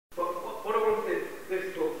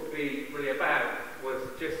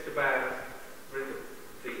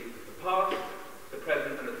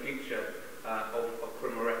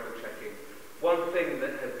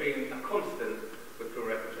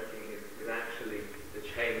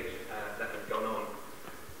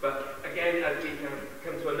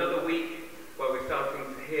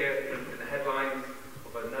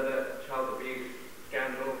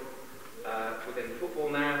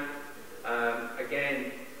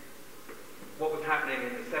happening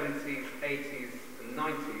in the 70s, 80s and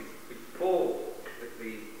 90s, before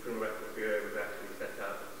the Criminal Records Bureau was actually set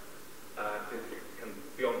up, is kind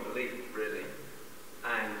of beyond belief, really.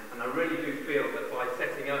 And I really do feel that by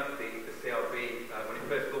setting up the CRB, when it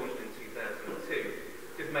first launched in 2002,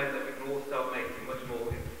 just meant that we can all start making much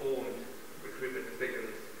more informed recruitment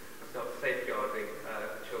decisions and start safeguarding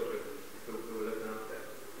children who we're looking after.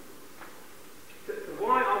 So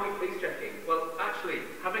why are we police checking? Well, actually,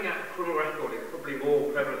 having a criminal record is probably more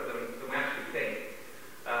prevalent than we actually think.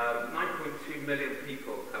 9.2 million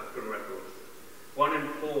people have criminal records. 1 in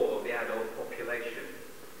 4 of the adult population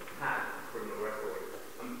have a criminal record.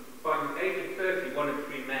 And by the age of 30, 1 in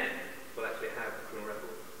 3 men will actually have a criminal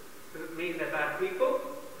record. Does it mean they're bad people?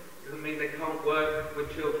 Does it mean they can't work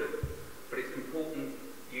with children? But it's important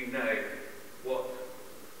you know what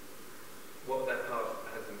their past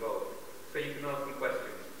has involved. So you can ask them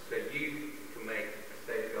questions, so you can make a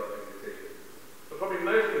safeguarding decision. But probably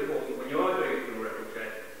most important when you are doing a criminal record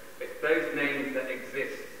check, it's those names that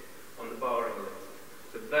exist on the barring list.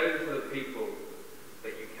 So those are the people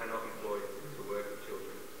that you cannot employ to work with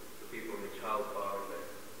children, the people on the child barring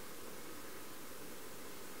list.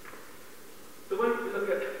 So when we look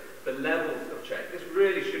at the levels of check, this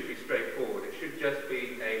really should be straightforward. It should just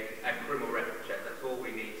be a criminal record check. That's all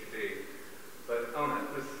we need to do. But oh no,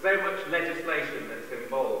 there's so much legislation that's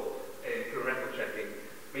involved in criminal record checking,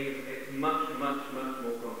 means it's much, much, much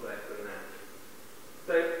more complex than that.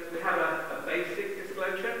 So we have a basic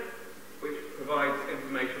disclosure, which provides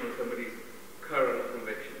information on somebody's current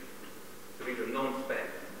convictions. So these are non-spent.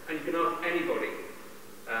 And you can ask anybody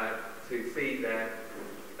to see their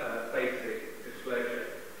basic disclosure.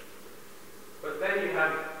 But then you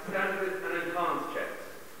have standard and enhanced checks.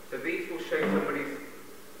 So these will show somebody's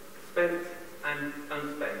spent and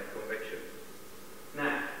unspent convictions.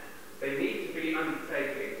 Now, they need to be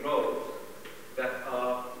undertaking roles that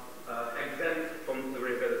are exempt from the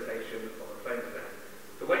Rehabilitation of Offenders Act.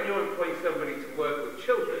 So when you're employing somebody to work with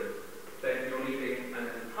children, then you're needing an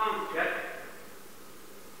enhanced check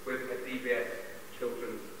with a DBS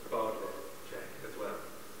Children's Barred List check as well.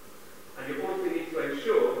 And you also need to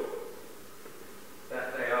ensure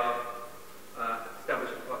that they are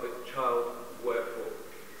established as part of the child workforce.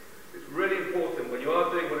 It's really important when you are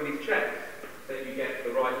doing one of these checks that you get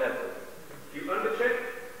the right level. If you undercheck,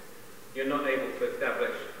 you're not able to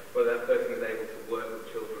establish whether that person is able to work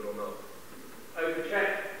with children or not.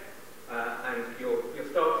 Overcheck, and you're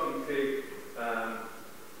starting to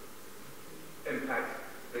impact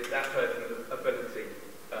that person's ability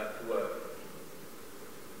to work.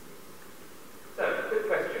 So, good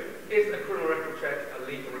question. Is a criminal record check a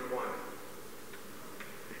legal requirement?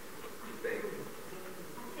 What do you think?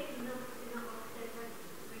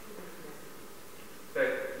 So,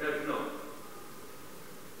 no, it's not.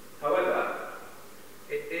 However,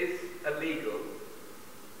 it is illegal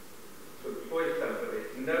to employ somebody,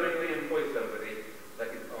 to knowingly employ somebody that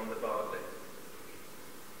is on the barred list.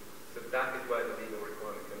 So that is where the legal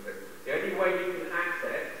requirement comes in. The only way you can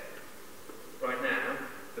access, right now,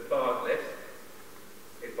 the barred list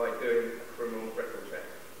is by doing a criminal record check.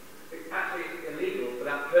 It's actually illegal for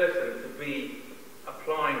that person to be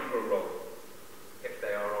applying for a role if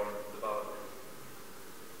they are on the barred list.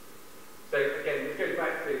 So again, this goes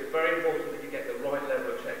back to, it's very important that you get the right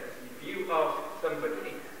level of check. If you ask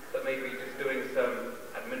somebody that may be just doing some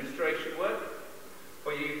administration work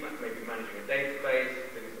for you, maybe managing a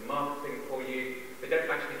database, doing some marketing for you, they don't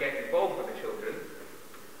actually get involved with the children,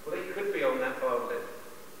 well, they could be on that barred list.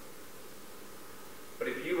 But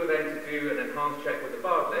if you were then to do an enhanced check with the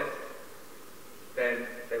barred list, then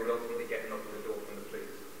they would ultimately get knocked on the door from the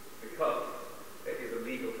police, because it is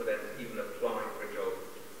illegal for them to even apply for a job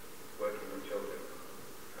working with children,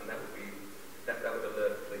 and that would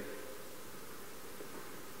alert the police.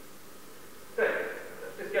 So,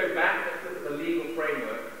 let's just go back. Let's look at the legal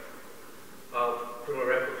framework of criminal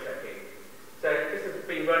record checking. So, this has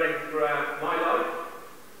been running throughout my life.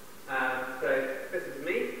 So, this is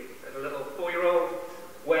me as a little 4-year-old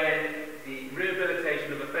when the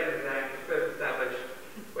Rehabilitation of Offenders Act was first established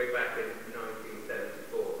way back in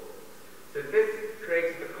 1974. So, this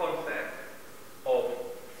created the concept of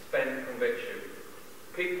spent conviction.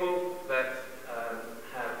 People that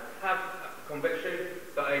have a conviction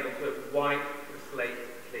that are able to wipe the slate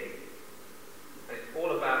clean. And it's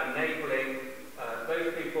all about enabling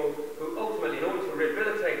those people who ultimately, in order to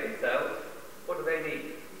rehabilitate themselves, what do they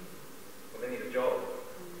need? Well, they need a job.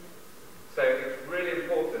 So it's a really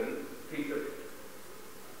important piece of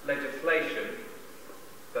legislation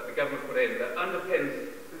that the government put in that underpins,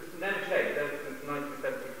 it's never changed ever since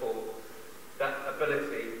 1974, that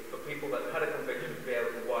ability for people that had a conviction to be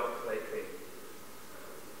able to wipe the slate clean.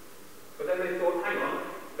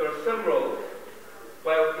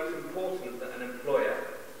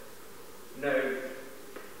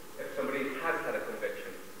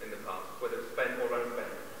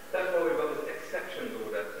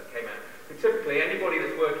 typically, anybody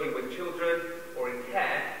that's working with children or in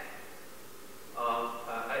care are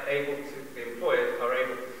able to, the employers are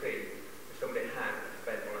able to see if somebody has a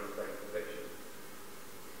spent or unspent conviction.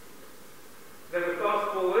 Then we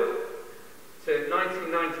fast forward to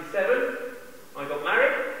 1997. I got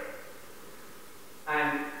married,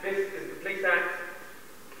 and this is the Police Act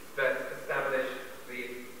that established the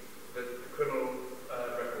Criminal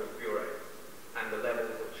Records Bureau and the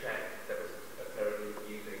levels of check that we're currently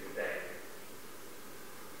using today.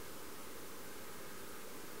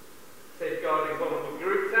 Safeguarding Vulnerable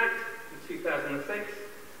Groups Act in 2006.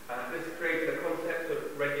 This created a concept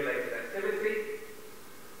of regulated activity.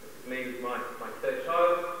 This is me with my third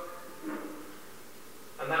child.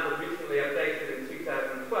 And that was recently updated in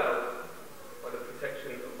 2012 by the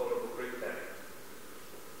Protection of Vulnerable Groups Act.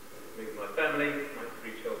 This is me with my family, my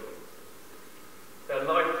 3 children. So a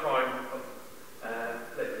lifetime of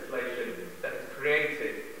legislation that has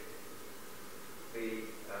created the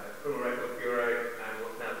Criminal Records Bureau and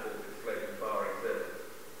what's now called the Disclosure and Barring Service.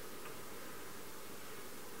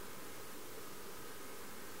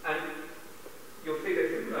 And you'll see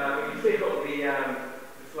this when you see all the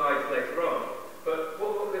slides later on. But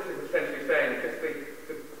what this is essentially saying is just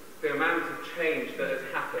the amount of change that has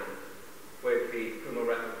happened with the Criminal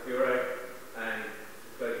Records Bureau and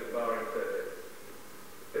Disclosure and Barring Service.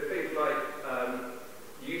 So things like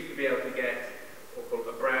you used to be able to get what's called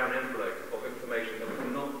a brown envelope of information that was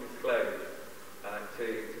not disclosed to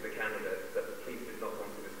the candidate, that the police did not want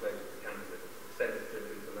to disclose to the candidate, sensitive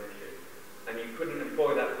information. And you couldn't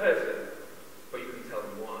employ that person, but you couldn't tell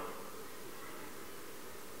them why.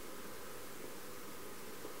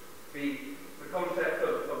 The concept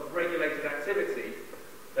of regulated activity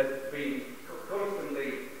has been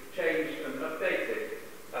constantly changed and updated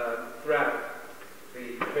throughout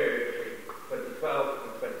the period between 2012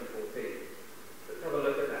 and 2014. Let's have a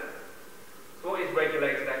look at that. So what is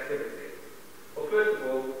regulated activity? Well, first of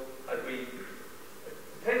all, as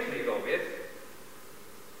potentially is obvious,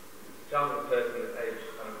 child is a person that's aged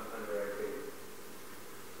under 18.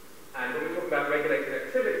 And when we talk about regulated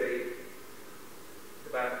activity, it's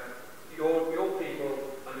about your people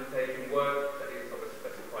undertaking work that is of a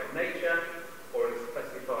specified nature or in a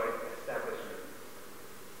specified establishment.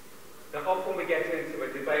 Now, often we get into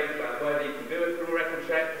a debate about whether you can do a criminal record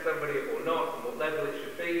check for somebody or not, and what level it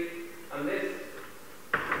should be. And this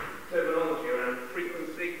terminology around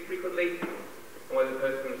frequently, and whether the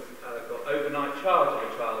person's got overnight charge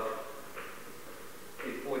of a child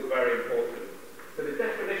is always very important. So the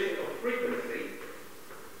definition of frequency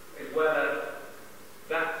is whether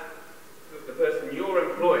the person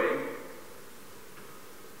you're employing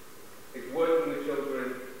is working with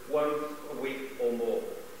children once a week or more,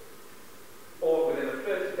 or within a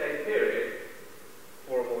 30-day period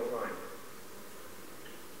 4 or more times.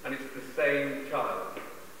 And it's the same child.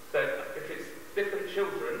 So if it's different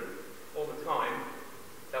children all the time,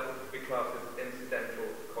 that would be classed as incidental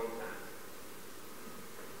contact.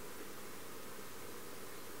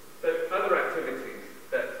 So other activities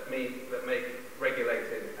that make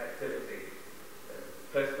regulated activity,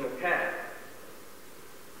 personal care,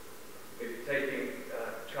 if taking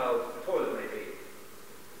a child to the toilet maybe,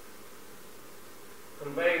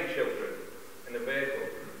 conveying children in a vehicle,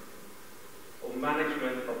 or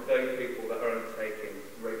management of those people that are undertaking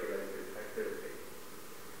regulated activity.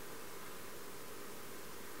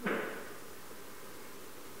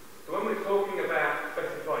 So when we're talking about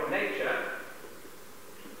specified nature,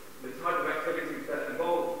 the type of activities that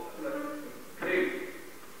include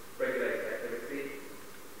regulated activity,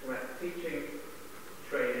 about teaching,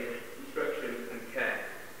 training, instruction and care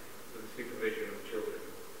for the supervision of children.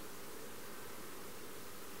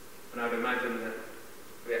 And I would imagine that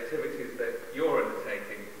the activities that you're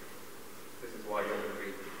undertaking, this is why you're going to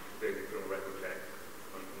be doing the criminal record check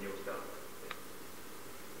on your staff.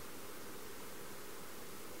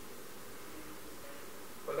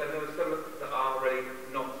 But then there are some that are already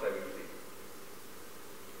not so easy.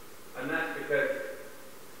 And that's because it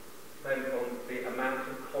depends on the amount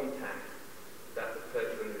of contact that the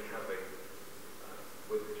person is having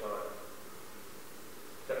with the child.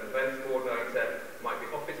 So an events coordinator might be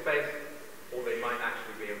office-based, or they might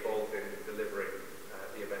actually be involved in delivering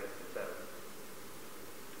the events themselves.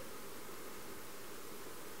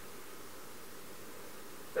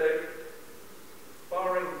 So,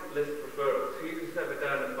 barring list referrals. Who's ever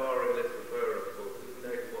done a barring list referral before? Who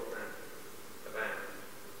knows what that's about?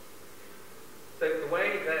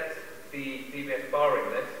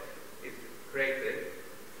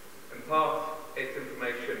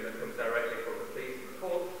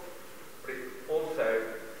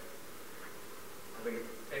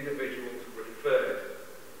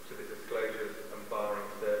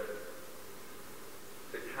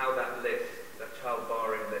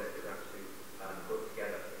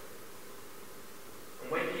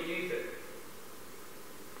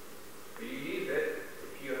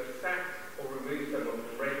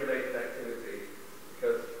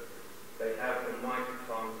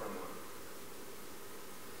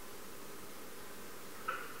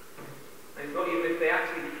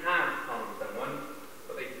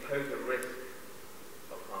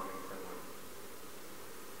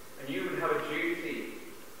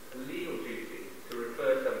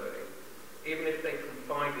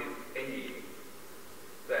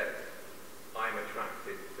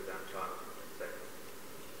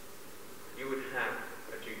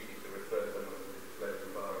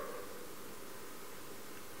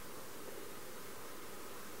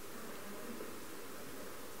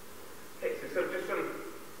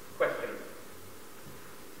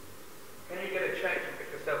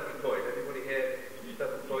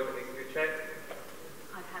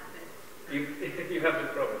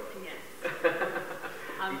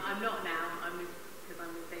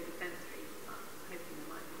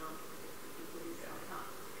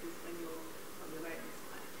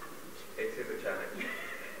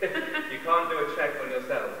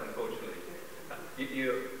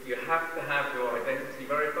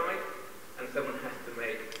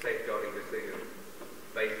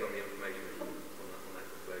 the information on that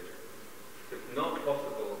disclosure. So it's not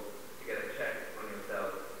possible to get a check on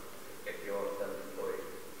yourself if you're self-employed.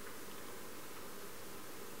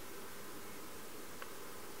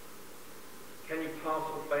 Can you pass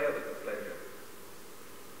or fail the disclosure?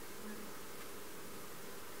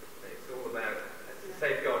 It's all about a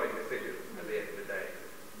safeguarding decision at the end of the day.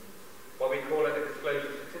 While we call it a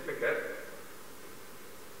disclosure certificate,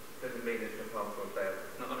 doesn't mean it's a pass or fail.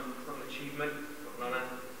 It's not an achievement, it's not an honor.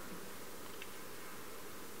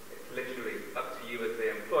 It's literally up to you as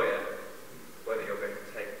the employer whether you're going to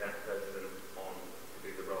take that person on to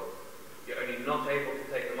do the role. You're only not able to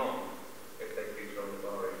take them on if they do strong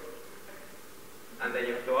barring. And then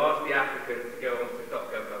you have to ask the applicant to go on to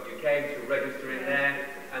 .gov.uk to register in there,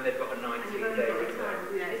 and they've got a 19-day return.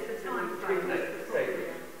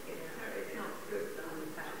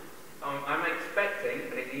 I'm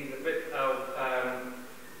expecting, and it needs a bit of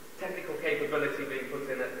technical capability being put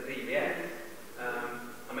in at the DVS,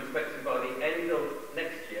 I'm expecting by the end of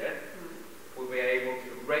next year, we'll be able to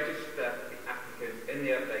register the applicant in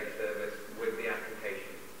the update service with the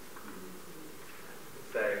application.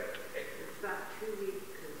 So, it's about 2 weeks.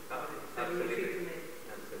 Absolutely.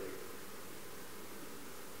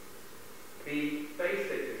 The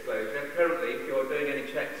basic disclosure, currently, if you're doing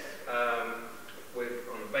any checks on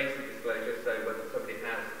basic disclosure, so whether somebody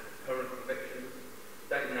has current convictions,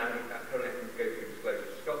 that is now currently having to go through disclosure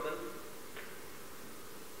to Scotland.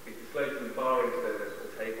 The disclosure and barring service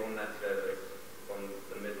will take on that service from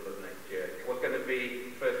the middle of next year. It was going to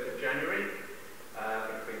be 1st of January,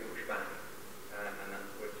 it's been pushed back, and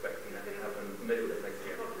we're expecting that to happen middle of next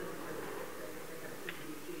year.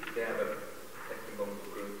 They have a testing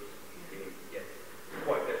vulnerable groups scheme, yes,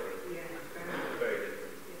 quite different. Yeah, very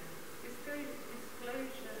different. Is there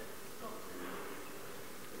disclosure Scotland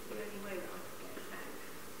is the only way that I can get a check?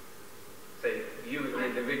 So you as an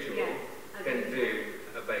individual can do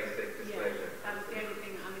a basic disclosure. Yeah, that was the only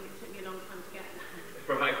thing. I mean, it took me a long time to get that.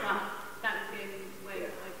 Right. But that was the only way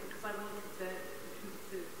that I could, because I wanted to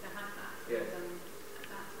have that. Yes. And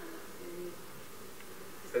at that time, that was the only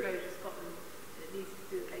disclosure Scotland that needs to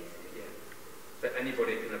do a basic. Yeah. So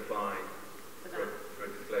anybody can apply For for that.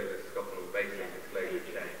 a disclosure Scotland or basic disclosure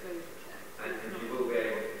Basic check. disclosure check. So And it's you not- will be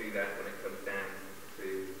able to do that when it comes down to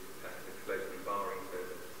disclosure and barring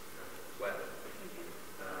service as well. Okay.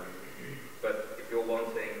 But if you're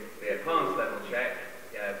wanting the advanced level check,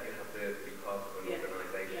 you have to be part of an Yeah.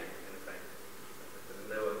 organisation, Yeah. in effect. It's a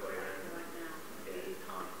lower way around. Right now, Yeah. it is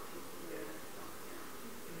hard for people to Yeah. start out.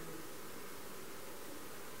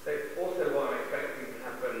 So also what I'm expecting to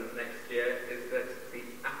happen next year is that the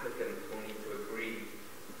applicants will need to agree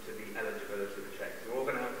to the eligibility of the check. So we're all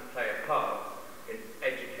going to have to play a part in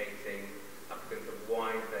educating applicants of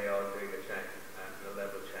why they are doing the check and the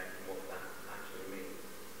level check and what that actually means.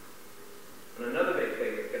 And another big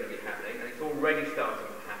thing that's going to be happening, and it's already starting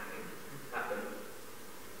to happen,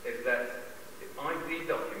 is that the ID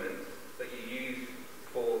documents that you use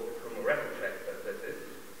for the criminal record check purposes,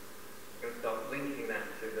 you're going to start linking that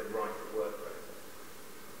to the right to work process.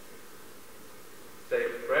 So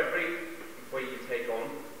for every employee you take on,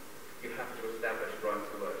 you have to establish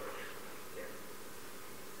right to work. Yeah.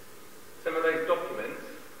 Some of those documents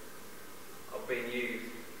are being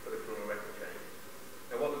used for the criminal record check.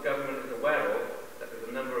 Now what the government is aware of, that there's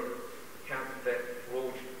a number of counterfeit,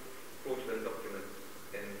 fraudulent documents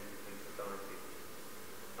in society.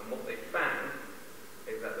 And what they found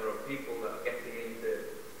is that there are people that are getting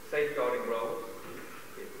into safeguarding roles,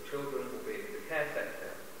 be it for children or be it in the care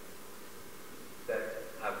sector, that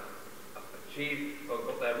have achieved or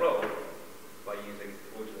got their role by using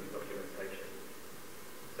fraudulent documentation.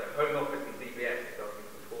 So Home Office and DBS are starting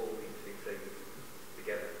to pull these two things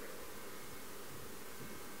together.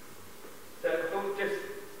 So I thought just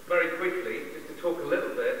very quickly, just to talk a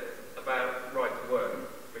little bit about right to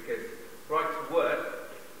work, because right to work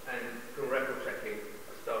and criminal record checking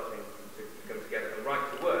are starting to come together. And right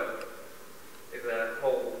to work is a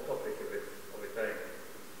whole topic of its own.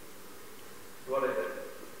 What is it?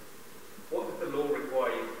 What does the law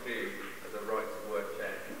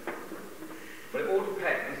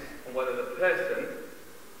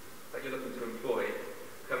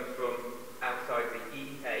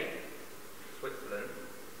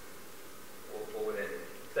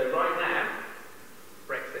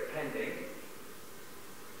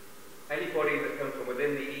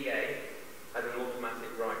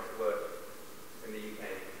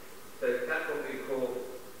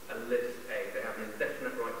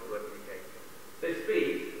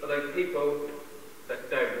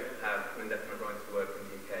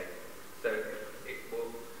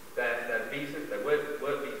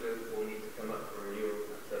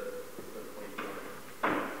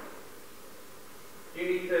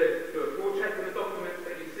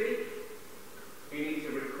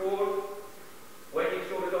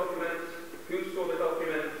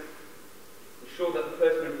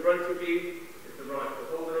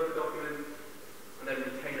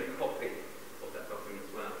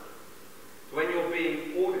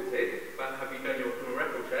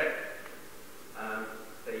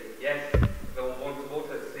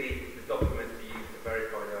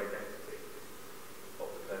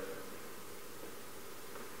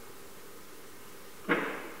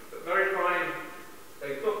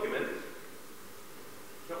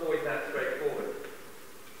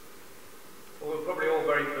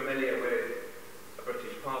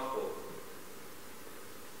passport.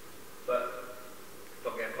 But if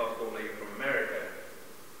I get a passport maybe from America,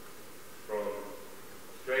 from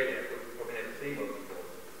Australia, which we've probably never seen one before,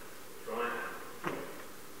 try it out.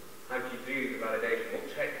 How do you do the validation? What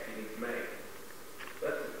checks do you need to make? So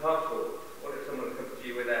that's a passport. What if someone comes to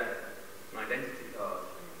you with an identity card,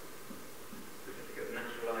 certificate of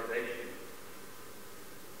naturalisation,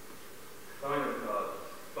 asylum cards,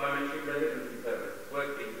 biometric residency permits,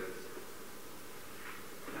 work visas?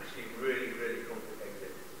 It's actually really, really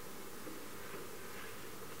complicated.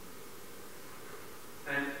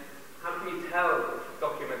 And how can you tell if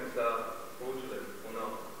documents are fraudulent or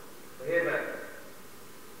not? So here's a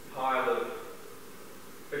pile of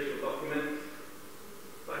official documents.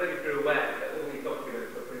 But I don't know if you're aware that all these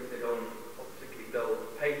documents are printed on optically dull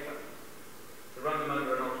paper. To run them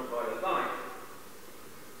under an ultraviolet light,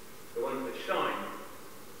 the ones that shine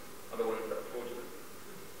are the ones that are fraudulent.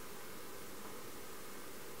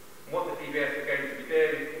 And what the DBS are going to be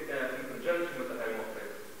doing in conjunction with the Home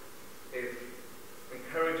Office is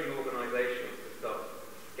encouraging organisations to start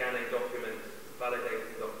scanning documents,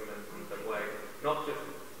 validating documents in some way, not just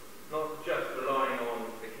relying on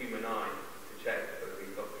the human eye to check whether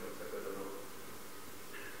these documents are good or not.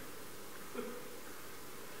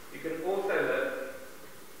 You can also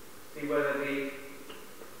see whether the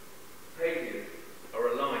pages are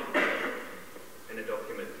aligned in a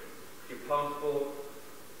document. Your passport,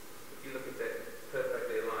 if you look at it, it's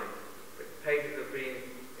perfectly aligned. If pages are being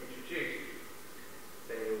introduced,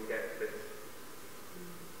 then you'll get this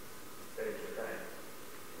stage of failure.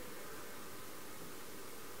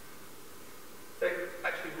 So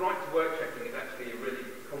actually, right to work checking is actually a really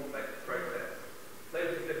complex process.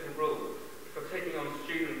 Loads of different rules. If you're taking on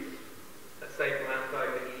students, let's say from outside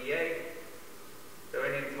the EEA, they're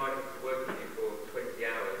only entitled to work with you for 20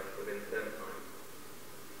 hours within term time.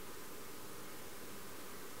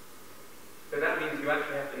 So that means you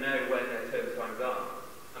actually have to know when their term times are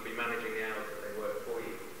and be managing the hours that they work for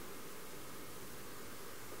you.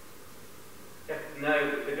 You have to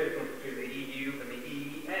know the difference between the EU and the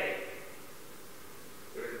EEA.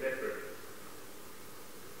 There is a difference.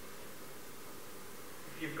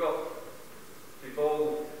 If you've got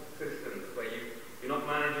devolved systems where you're not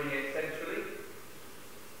managing it centrally,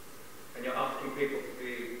 and you're asking people to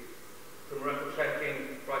do criminal record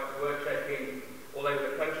checking, right to work checking all over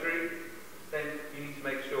the country, then you need to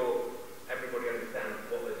make sure everybody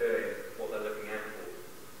understands what they're doing, what they're looking out for.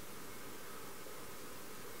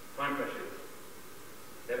 Time pressures.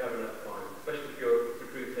 They don't have enough time, especially if you're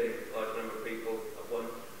recruiting a large number of people at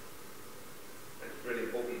once. And it's really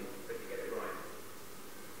important that you get it right.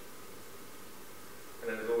 And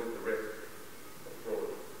then there's always the risk of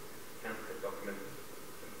fraud, counterfeit documents,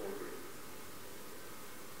 and forgery.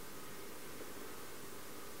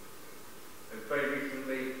 And very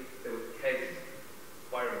recently, there was a case,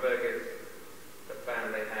 Byron Burgers, that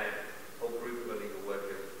found they had a whole group of illegal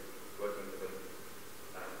workers working for them,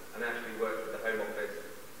 and actually worked with the Home Office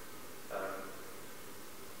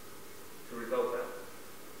to resolve that.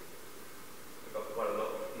 We got quite a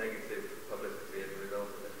lot of negative publicity as a result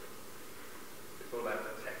of it. It's all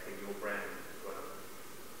about protecting your brand as well.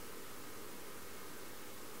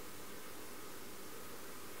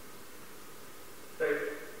 So,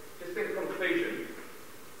 just in conclusion,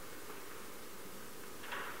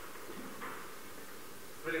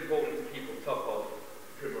 it's really important to keep on top of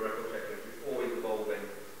criminal record checking. It's always evolving,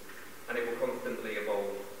 and it will constantly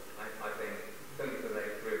evolve, I think, certainly for the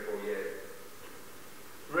next 3 or 4 years.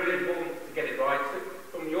 It's really important to get it right. So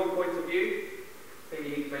from your point of view, I think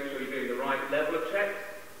you need to make sure you're doing the right level of checks,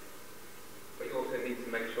 but you also need to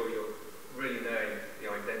make sure you're really knowing the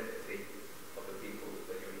identity of the people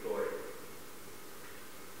that you employ.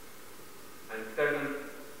 And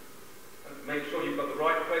make sure you've got the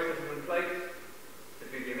right processes in place to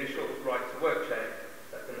do the initial right to work check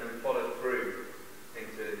that can then follow through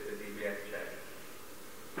into the DBS check.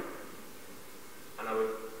 And I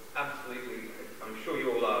would absolutely, I'm sure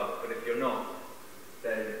you all are, but if you're not,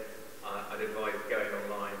 then I'd advise going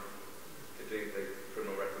online to do the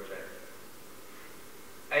criminal record check.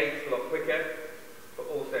 It's a lot quicker, but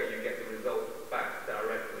also you get the result back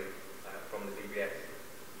directly from the DBS.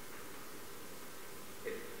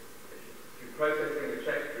 If you process